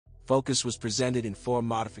Focus was presented in 4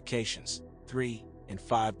 modifications, 3 and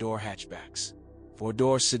 5-door hatchbacks,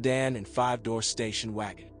 4-door sedan and 5-door station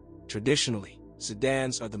wagon. Traditionally,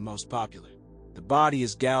 sedans are the most popular. The body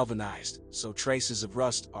is galvanized, so traces of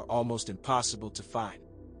rust are almost impossible to find.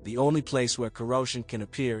 The only place where corrosion can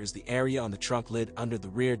appear is the area on the trunk lid under the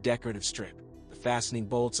rear decorative strip, the fastening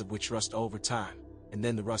bolts of which rust over time, and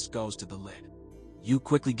then the rust goes to the lid. You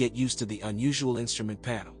quickly get used to the unusual instrument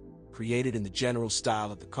panel, created in the general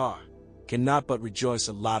style of the car. Cannot but rejoice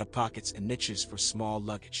a lot of pockets and niches for small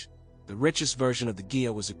luggage. The richest version of the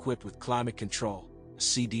Ghia was equipped with climate control, a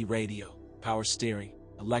CD radio, power steering,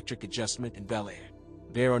 electric adjustment and bel air.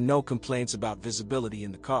 There are no complaints about visibility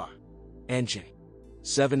in the car. Engine.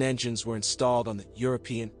 7 engines were installed on the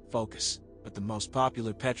European Focus, but the most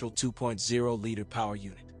popular petrol 2.0-liter power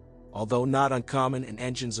unit, although not uncommon in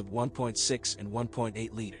engines of 1.6 and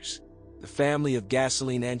 1.8 liters. The family of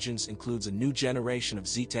gasoline engines includes a new generation of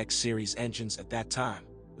Zetec series engines at that time,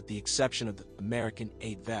 with the exception of the American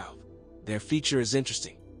 8-valve. Their feature is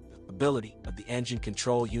interesting, the ability of the engine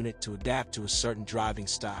control unit to adapt to a certain driving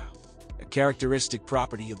style. A characteristic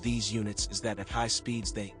property of these units is that at high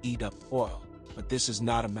speeds they eat up oil, but this is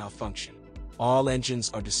not a malfunction. All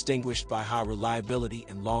engines are distinguished by high reliability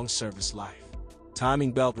and long service life.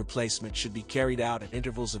 Timing belt replacement should be carried out at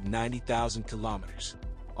intervals of 90,000 kilometers.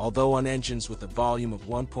 Although on engines with a volume of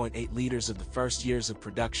 1.8 liters of the first years of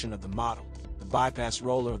production of the model, the bypass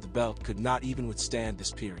roller of the belt could not even withstand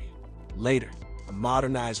this period. Later, a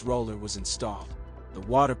modernized roller was installed. The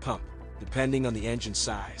water pump, depending on the engine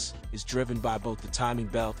size, is driven by both the timing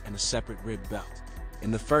belt and a separate rib belt. In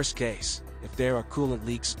the first case, if there are coolant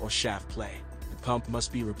leaks or shaft play, the pump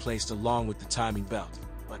must be replaced along with the timing belt,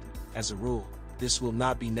 but, as a rule, this will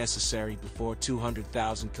not be necessary before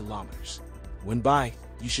 200,000 kilometers. When buying,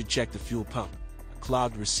 you should check the fuel pump. A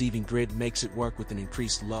clogged receiving grid makes it work with an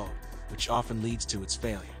increased load, which often leads to its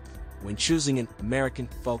failure. When choosing an American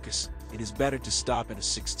Focus, it is better to stop at a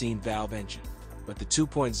 16-valve engine, but the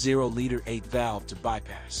 2.0-liter 8-valve to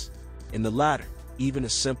bypass. In the latter, even a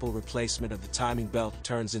simple replacement of the timing belt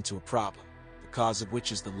turns into a problem, the cause of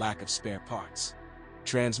which is the lack of spare parts.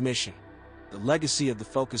 Transmission. The legacy of the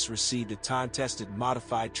Focus received a time-tested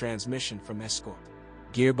modified transmission from Escort.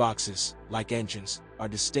 Gearboxes, like engines, are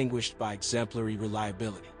distinguished by exemplary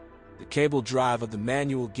reliability. The cable drive of the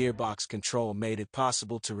manual gearbox control made it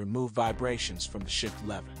possible to remove vibrations from the shift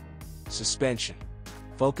lever. Suspension.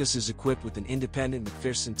 Focus is equipped with an independent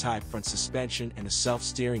McPherson-type front suspension and a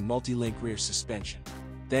self-steering multi-link rear suspension.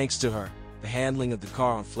 Thanks to her, the handling of the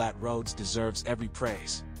car on flat roads deserves every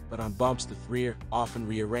praise, but on bumps the rear often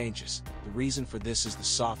rearranges. The reason for this is the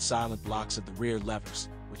soft silent blocks of the rear levers,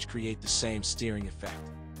 which create the same steering effect.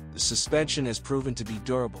 The suspension has proven to be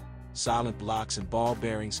durable. Silent blocks and ball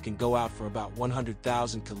bearings can go out for about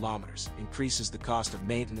 100,000 kilometers, increases the cost of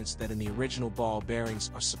maintenance that in the original ball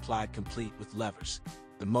bearings are supplied complete with levers.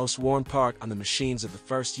 The most worn part on the machines of the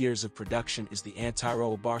first years of production is the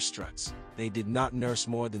anti-roll bar struts. They did not nurse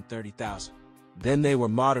more than 30,000. Then they were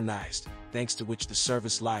modernized, thanks to which the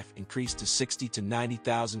service life increased to 60 to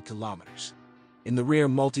 90,000 kilometers. In the rear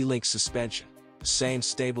multi-link suspension, the same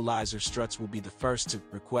stabilizer struts will be the first to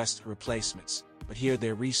request replacements, but here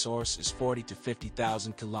their resource is 40 to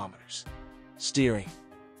 50,000 kilometers. Steering.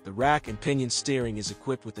 The rack and pinion steering is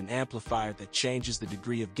equipped with an amplifier that changes the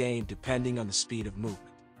degree of gain depending on the speed of movement.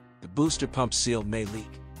 The booster pump seal may leak,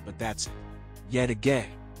 but that's it. Yet again,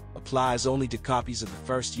 applies only to copies of the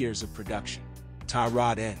first years of production. Tie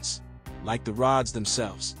rod ends. Like the rods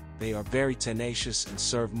themselves, they are very tenacious and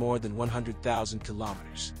serve more than 100,000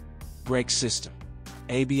 kilometers. Brake system.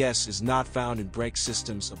 ABS is not found in brake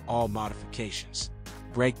systems of all modifications.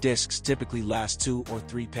 Brake discs typically last 2 or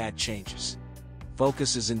 3 pad changes.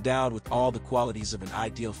 Focus is endowed with all the qualities of an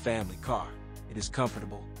ideal family car. It is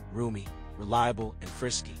comfortable, roomy, reliable, and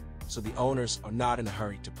frisky, so the owners are not in a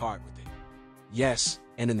hurry to part with it. Yes,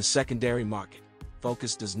 and in the secondary market,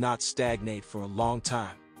 Focus does not stagnate for a long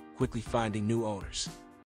time, quickly finding new owners.